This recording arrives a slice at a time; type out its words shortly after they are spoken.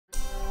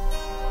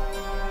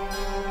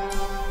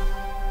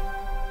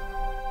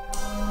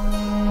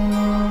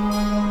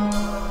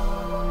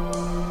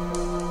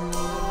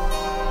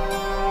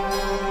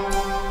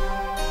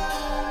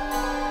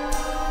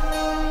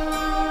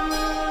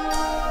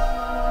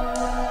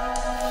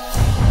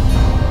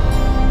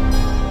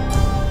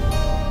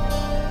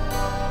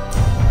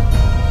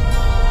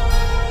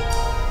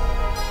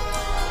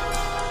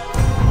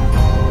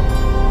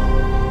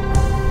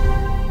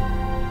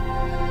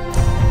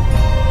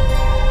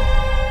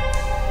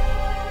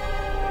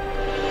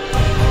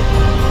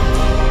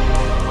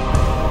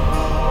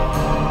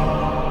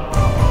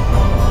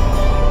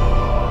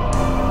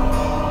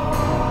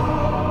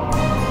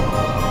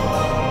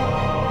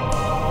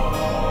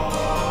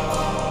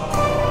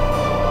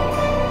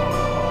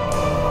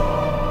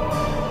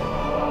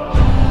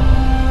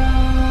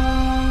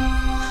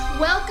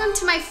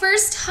my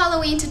first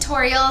Halloween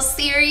tutorial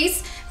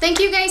series. Thank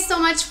you guys so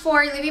much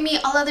for leaving me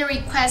all of the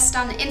requests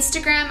on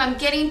Instagram. I'm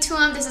getting to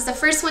them. This is the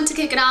first one to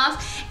kick it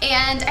off,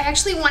 and I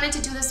actually wanted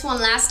to do this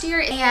one last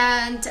year,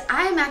 and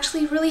I'm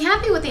actually really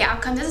happy with the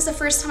outcome. This is the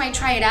first time I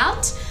try it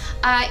out.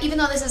 Even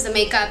though this is the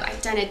makeup,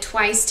 I've done it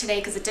twice today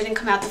because it didn't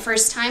come out the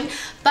first time,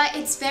 but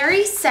it's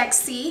very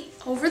sexy,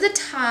 over the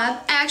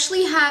top. I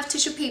actually have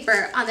tissue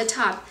paper on the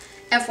top,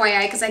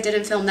 FYI, because I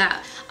didn't film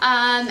that.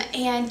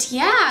 And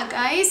yeah,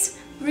 guys,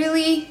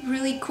 really,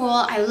 really cool.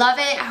 I love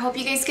it. I hope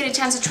you guys get a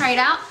chance to try it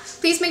out.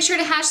 Please make sure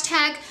to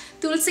hashtag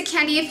Dulce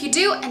Candy if you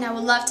do, and I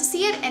would love to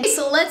see it. And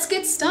so let's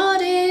get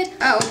started.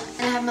 Oh,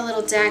 and I have my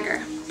little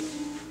dagger.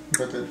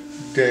 Got the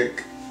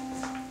dick.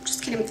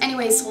 Just kidding.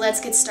 Anyway, so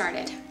let's get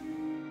started.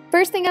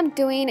 First thing I'm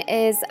doing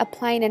is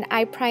applying an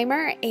eye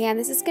primer, and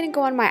this is going to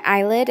go on my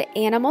eyelid,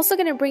 and I'm also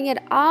going to bring it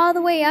all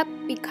the way up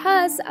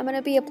because I'm going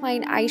to be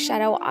applying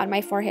eyeshadow on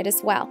my forehead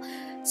as well.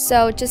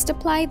 So just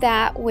apply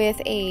that with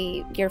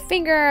your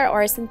finger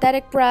or a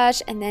synthetic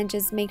brush, and then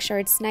just make sure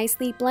it's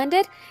nicely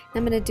blended. And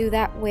I'm going to do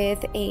that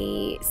with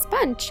a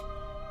sponge.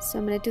 So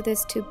I'm going to do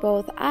this to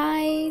both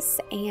eyes,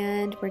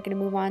 and we're going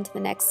to move on to the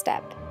next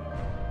step.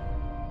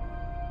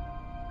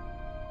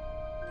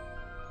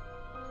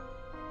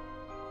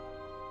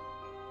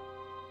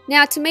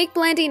 Now, to make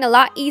blending a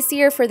lot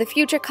easier for the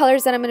future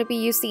colors that I'm going to be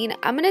using,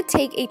 I'm going to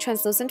take a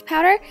translucent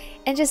powder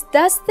and just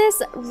dust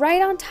this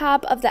right on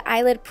top of the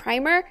eyelid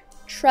primer.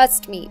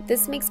 Trust me,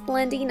 this makes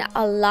blending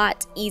a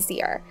lot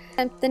easier.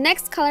 And the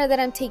next color that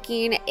I'm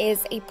taking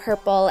is a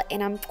purple,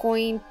 and I'm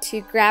going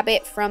to grab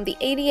it from the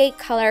 88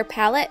 color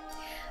palette.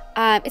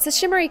 It's a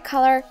shimmery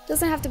color.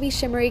 Doesn't have to be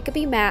shimmery, it could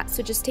be matte.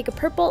 So just take a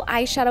purple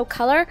eyeshadow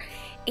color,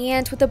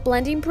 and with a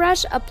blending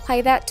brush,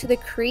 apply that to the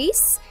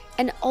crease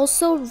and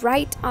also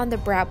right on the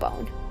brow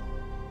bone.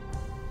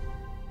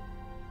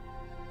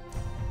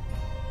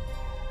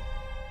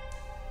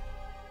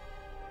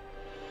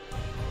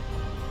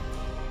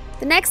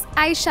 The next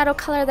eyeshadow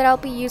color that I'll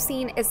be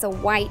using is a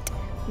white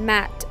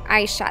matte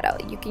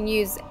eyeshadow. You can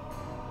use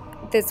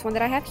this one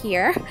that I have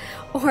here,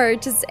 or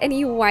just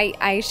any white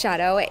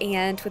eyeshadow,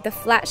 and with a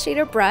flat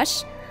shader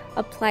brush,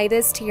 apply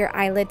this to your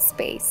eyelid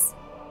space.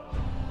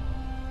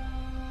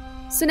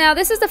 So now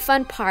this is the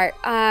fun part.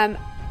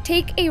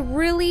 Take a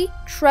really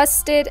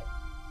trusted,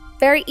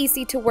 very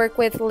easy to work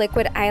with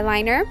liquid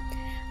eyeliner.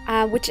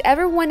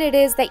 Whichever one it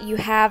is that you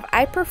have,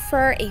 I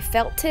prefer a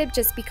felt tip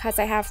just because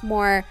I have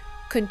more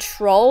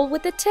control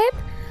with the tip.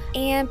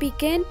 And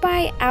begin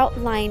by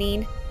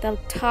outlining the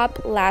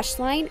top lash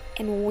line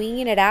and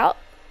winging it out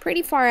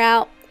pretty far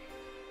out.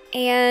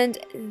 And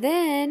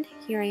then,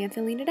 here I am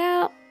filling it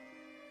out.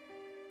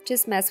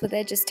 Just mess with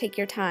it, just take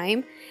your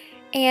time.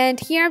 And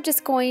here I'm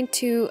just going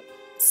to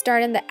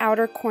start in the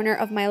outer corner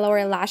of my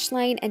lower lash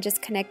line and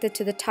just connect it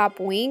to the top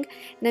wing.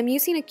 And I'm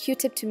using a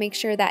Q-tip to make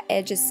sure that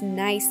edge is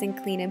nice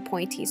and clean and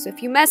pointy. So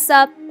if you mess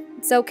up,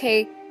 it's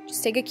okay.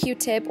 Just take a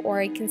Q-tip or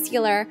a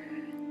concealer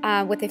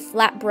with a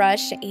flat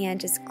brush and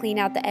just clean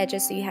out the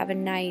edges so you have a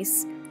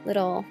nice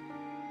little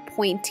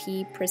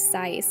pointy,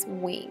 precise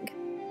wing.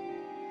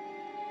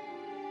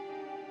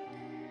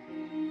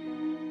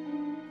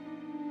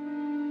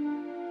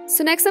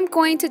 So next I'm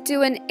going to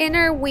do an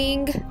inner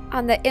wing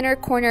on the inner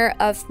corner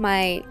of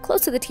my,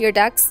 close to the tear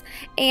ducts,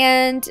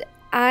 and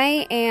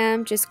I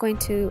am just going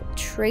to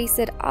trace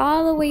it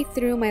all the way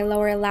through my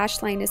lower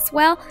lash line as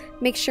well.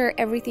 Make sure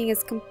everything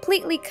is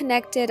completely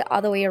connected all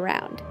the way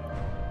around.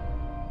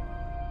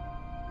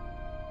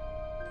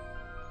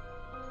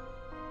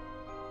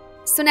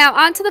 So now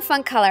on to the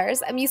fun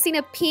colors. I'm using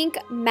a pink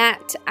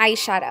matte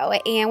eyeshadow,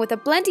 and with a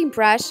blending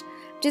brush,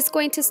 just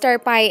going to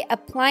start by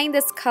applying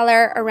this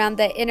color around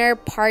the inner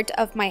part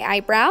of my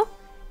eyebrow,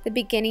 the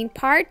beginning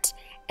part,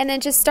 and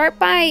then just start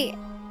by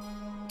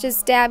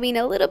just dabbing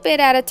a little bit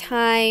at a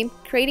time,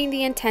 creating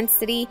the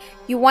intensity.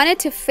 You want it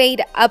to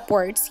fade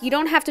upwards. You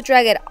don't have to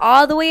drag it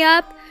all the way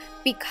up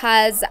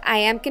because I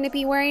am going to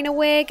be wearing a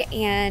wig,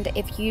 and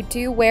if you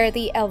do wear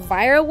the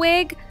Elvira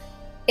wig,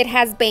 it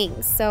has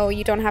bangs, so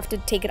you don't have to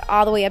take it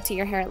all the way up to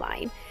your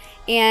hairline.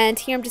 And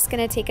here I'm just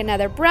going to take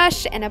another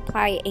brush and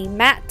apply a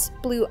matte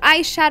blue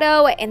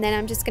eyeshadow, and then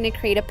I'm just going to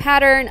create a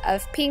pattern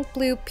of pink,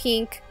 blue,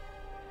 pink,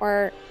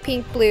 or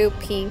pink, blue,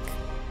 pink,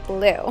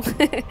 blue.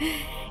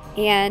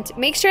 And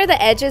make sure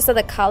the edges of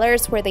the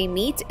colors where they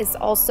meet is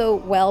also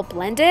well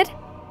blended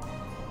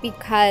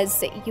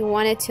because you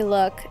want it to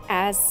look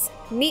as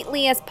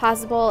neatly as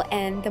possible,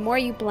 and the more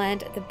you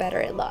blend, the better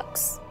it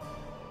looks.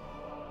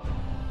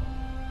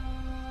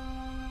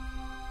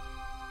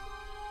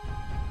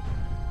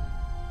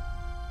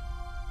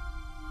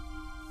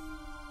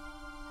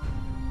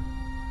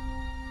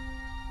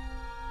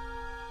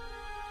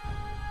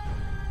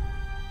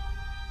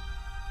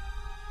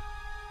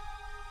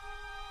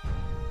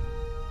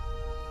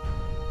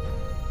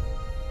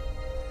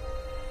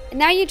 And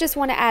now you just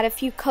want to add a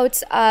few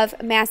coats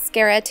of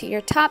mascara to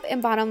your top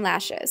and bottom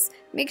lashes.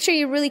 Make sure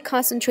you really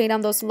concentrate on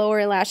those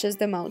lower lashes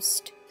the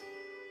most.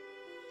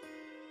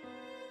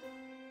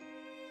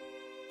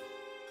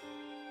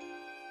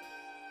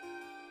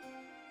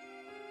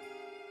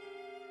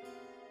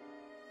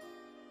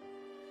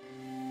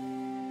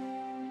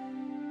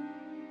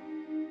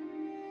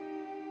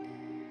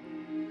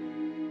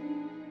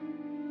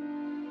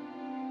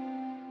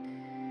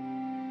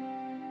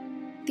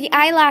 The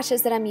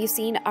eyelashes that I'm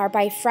using are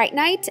by Fright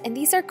Night, and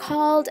these are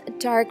called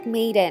Dark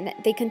Maiden.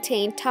 They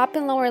contain top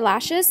and lower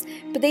lashes,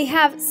 but they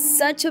have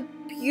such a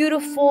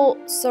beautiful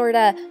sort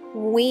of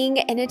wing,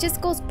 and it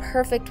just goes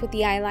perfect with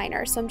the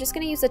eyeliner. So I'm just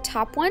going to use the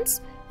top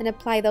ones and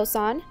apply those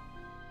on.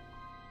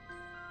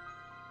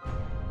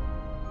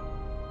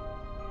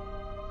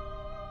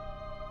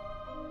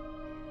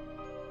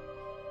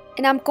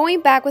 And I'm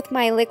going back with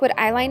my liquid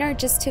eyeliner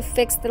just to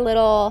fix the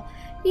little,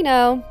 you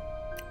know,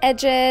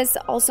 edges.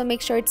 Also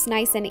make sure it's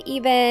nice and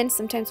even.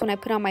 Sometimes when I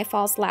put on my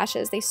false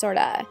lashes, they sort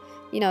of,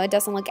 you know, it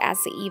doesn't look as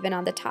even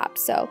on the top.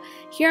 So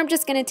here I'm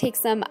just going to take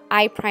some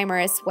eye primer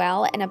as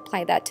well and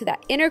apply that to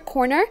that inner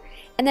corner,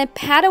 and then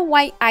pat a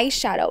white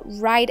eyeshadow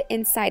right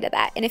inside of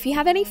that. And if you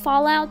have any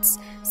fallouts,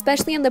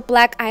 especially on the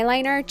black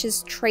eyeliner,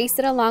 just trace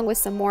it along with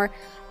some more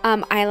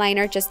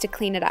eyeliner just to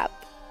clean it up.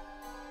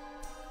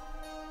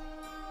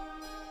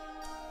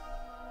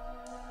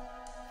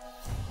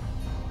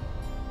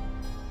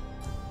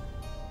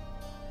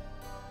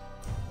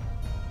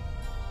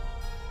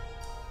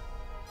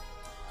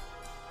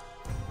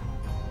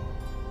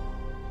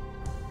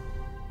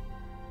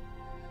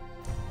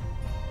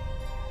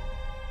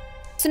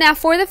 So now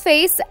for the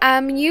face,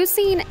 I'm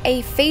using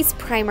a face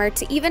primer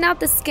to even out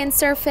the skin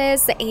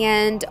surface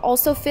and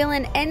also fill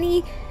in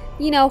any,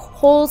 you know,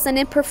 holes and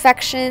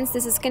imperfections.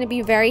 This is going to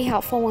be very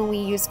helpful when we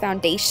use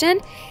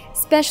foundation,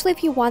 especially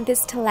if you want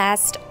this to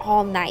last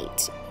all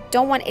night. You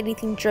don't want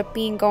anything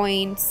dripping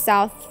going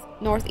south,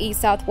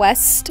 northeast,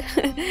 southwest.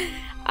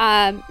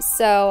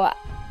 So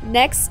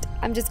next,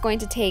 I'm just going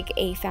to take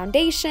a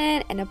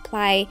foundation and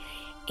apply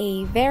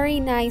a very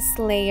nice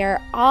layer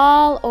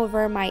all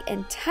over my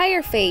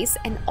entire face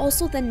and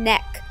also the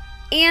neck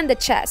and the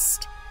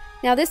chest.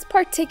 Now this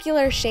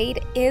particular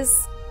shade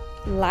is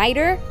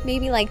lighter,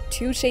 maybe like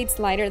 2 shades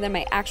lighter than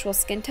my actual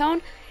skin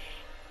tone,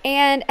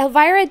 and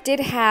Elvira did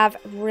have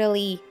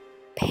really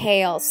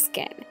pale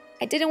skin.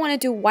 I didn't want to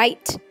do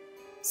white,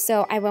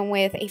 so I went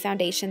with a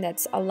foundation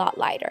that's a lot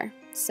lighter.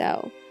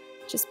 So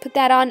just put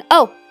that on.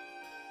 Oh,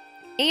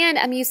 and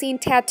I'm using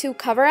Tattoo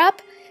Cover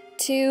Up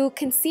to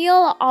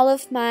conceal all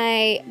of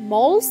my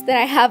moles that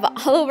I have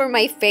all over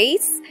my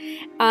face.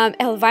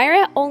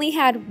 Elvira only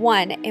had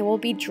one, and we'll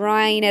be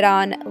drawing it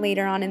on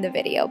later on in the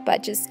video,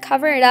 but just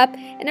cover it up,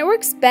 and it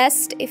works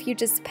best if you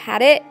just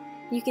pat it.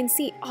 You can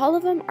see all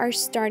of them are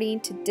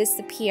starting to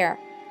disappear,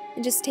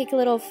 and just take a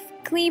little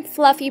clean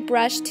fluffy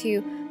brush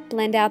to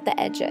blend out the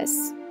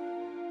edges.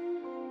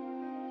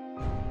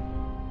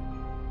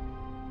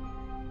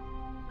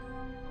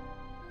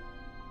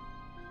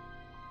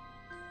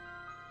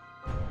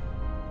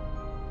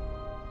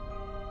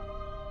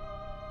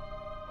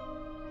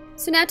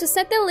 So now to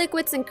set the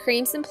liquids and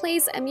creams in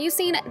place, I'm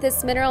using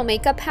this mineral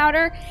makeup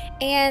powder,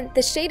 and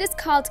the shade is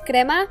called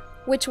Crema,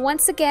 which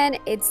once again,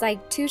 it's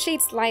like 2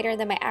 shades lighter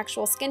than my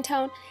actual skin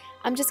tone.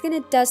 I'm just going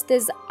to dust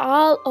this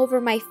all over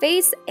my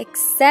face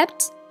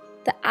except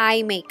the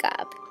eye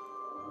makeup.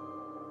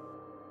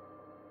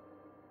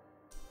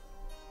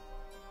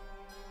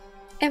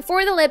 And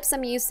for the lips,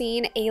 I'm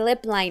using a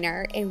lip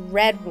liner, a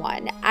red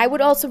one. I would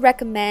also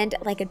recommend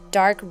like a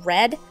dark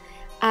red.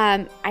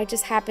 I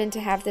just happen to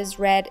have this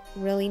red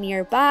really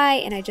nearby,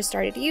 and I just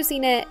started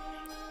using it.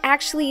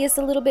 Actually, it's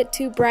a little bit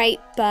too bright,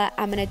 but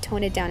I'm going to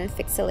tone it down and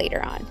fix it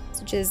later on.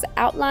 So just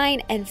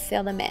outline and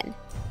fill them in.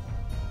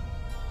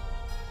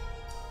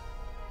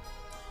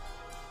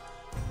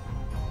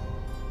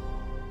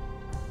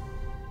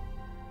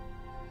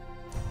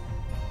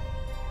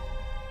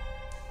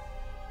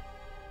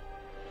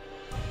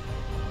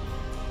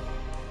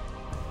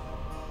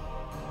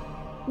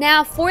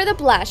 Now for the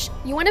blush,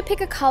 you want to pick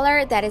a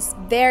color that is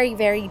very,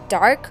 very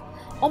dark,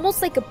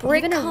 almost like a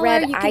brick color. A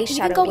red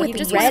eyeshadow. Go with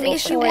the red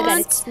if you want. That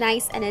it's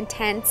nice and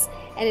intense,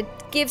 and it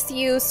gives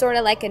you sort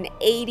of like an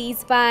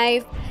 80s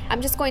vibe.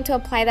 I'm just going to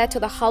apply that to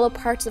the hollow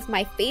parts of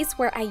my face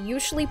where I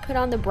usually put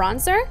on the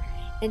bronzer,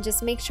 and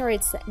just make sure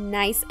it's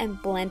nice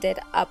and blended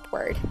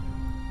upward.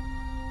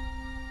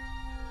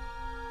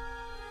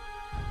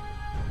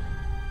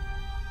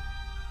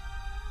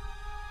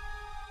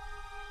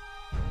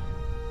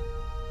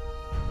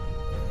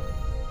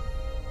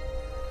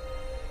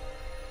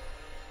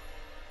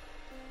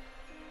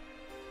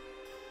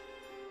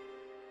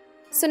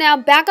 So now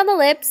back on the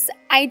lips,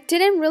 I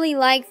didn't really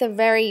like the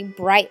very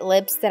bright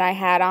lips that I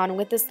had on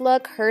with this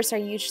look. Hers are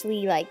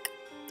usually like,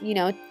 you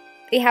know,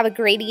 they have a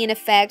gradient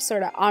effect,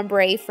 sort of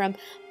ombre from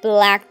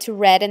black to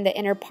red in the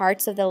inner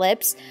parts of the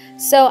lips.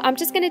 So I'm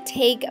just going to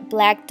take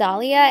Black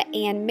Dahlia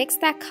and mix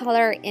that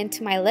color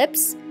into my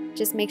lips.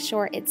 Just make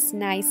sure it's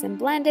nice and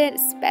blended,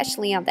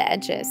 especially on the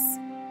edges.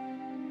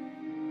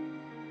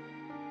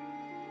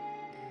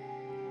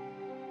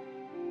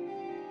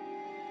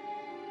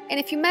 And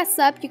if you mess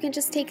up, you can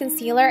just take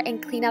concealer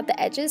and clean out the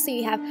edges so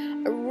you have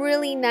a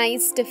really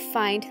nice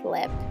defined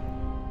lip.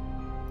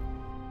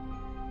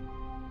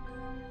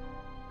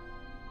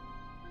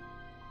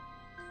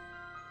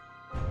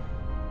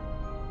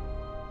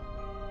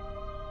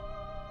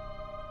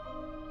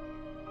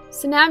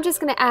 So now I'm just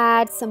going to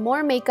add some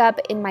more makeup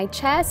in my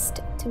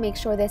chest to make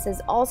sure this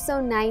is also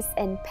nice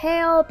and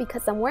pale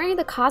because I'm wearing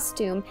the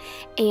costume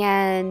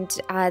and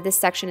this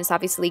section is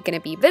obviously going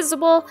to be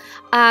visible.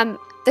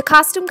 The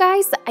costume,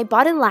 guys, I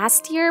bought it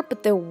last year,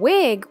 but the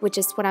wig, which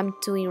is what I'm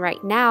doing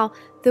right now,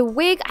 the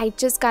wig, I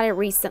just got it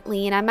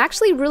recently and I'm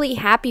actually really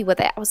happy with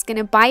it. I was going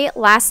to buy it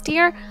last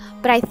year,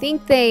 but I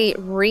think they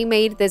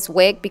remade this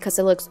wig because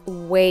it looks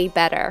way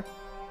better.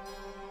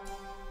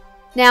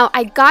 Now,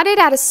 I got it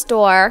at a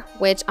store,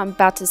 which I'm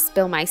about to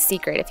spill my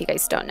secret if you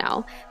guys don't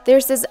know.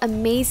 There's this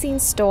amazing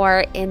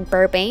store in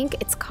Burbank.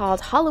 It's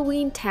called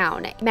Halloween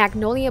Town,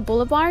 Magnolia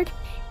Boulevard.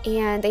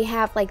 And they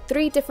have like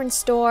 3 different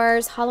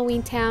stores,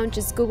 Halloween Town,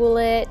 just Google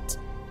it.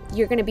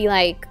 You're gonna be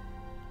like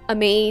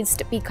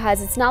amazed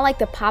because it's not like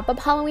the pop-up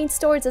Halloween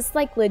stores, it's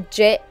like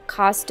legit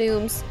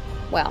costumes.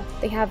 Well,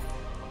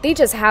 they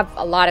just have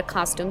a lot of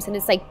costumes and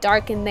it's like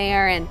dark in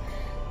there and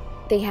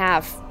they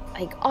have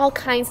like all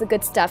kinds of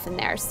good stuff in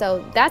there.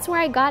 So that's where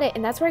I got it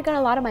and that's where I got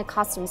a lot of my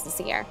costumes this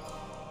year.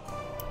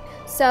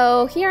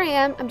 So here I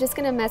am. I'm just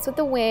gonna mess with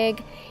the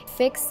wig,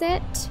 fix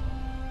it,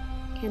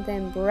 and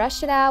then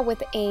brush it out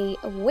with a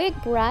wig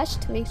brush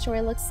to make sure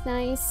it looks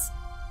nice.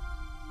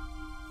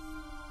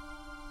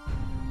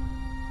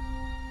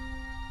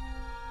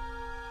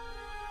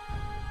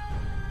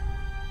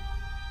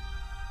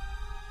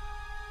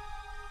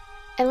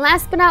 And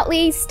last but not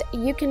least,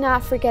 you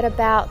cannot forget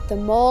about the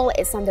mole.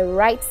 It's on the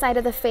right side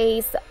of the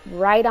face,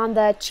 right on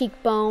the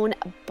cheekbone,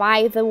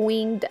 by the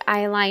winged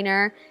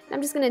eyeliner.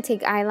 I'm just going to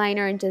take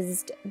eyeliner and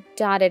just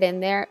dot it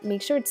in there.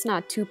 Make sure it's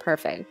not too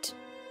perfect.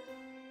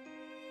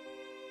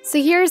 So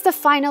here's the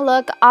final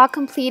look, all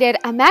completed.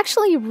 I'm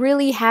actually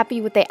really happy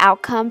with the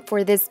outcome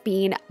for this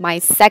being my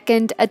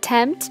second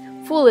attempt,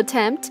 full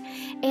attempt.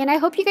 And I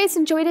hope you guys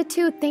enjoyed it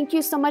too. Thank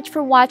you so much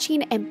for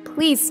watching and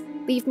please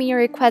leave me your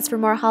requests for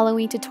more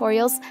Halloween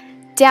tutorials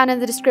down in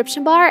the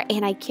description bar,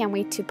 and I can't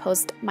wait to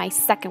post my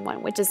second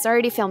one, which is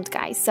already filmed,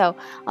 guys. So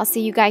I'll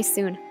see you guys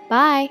soon.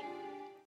 Bye!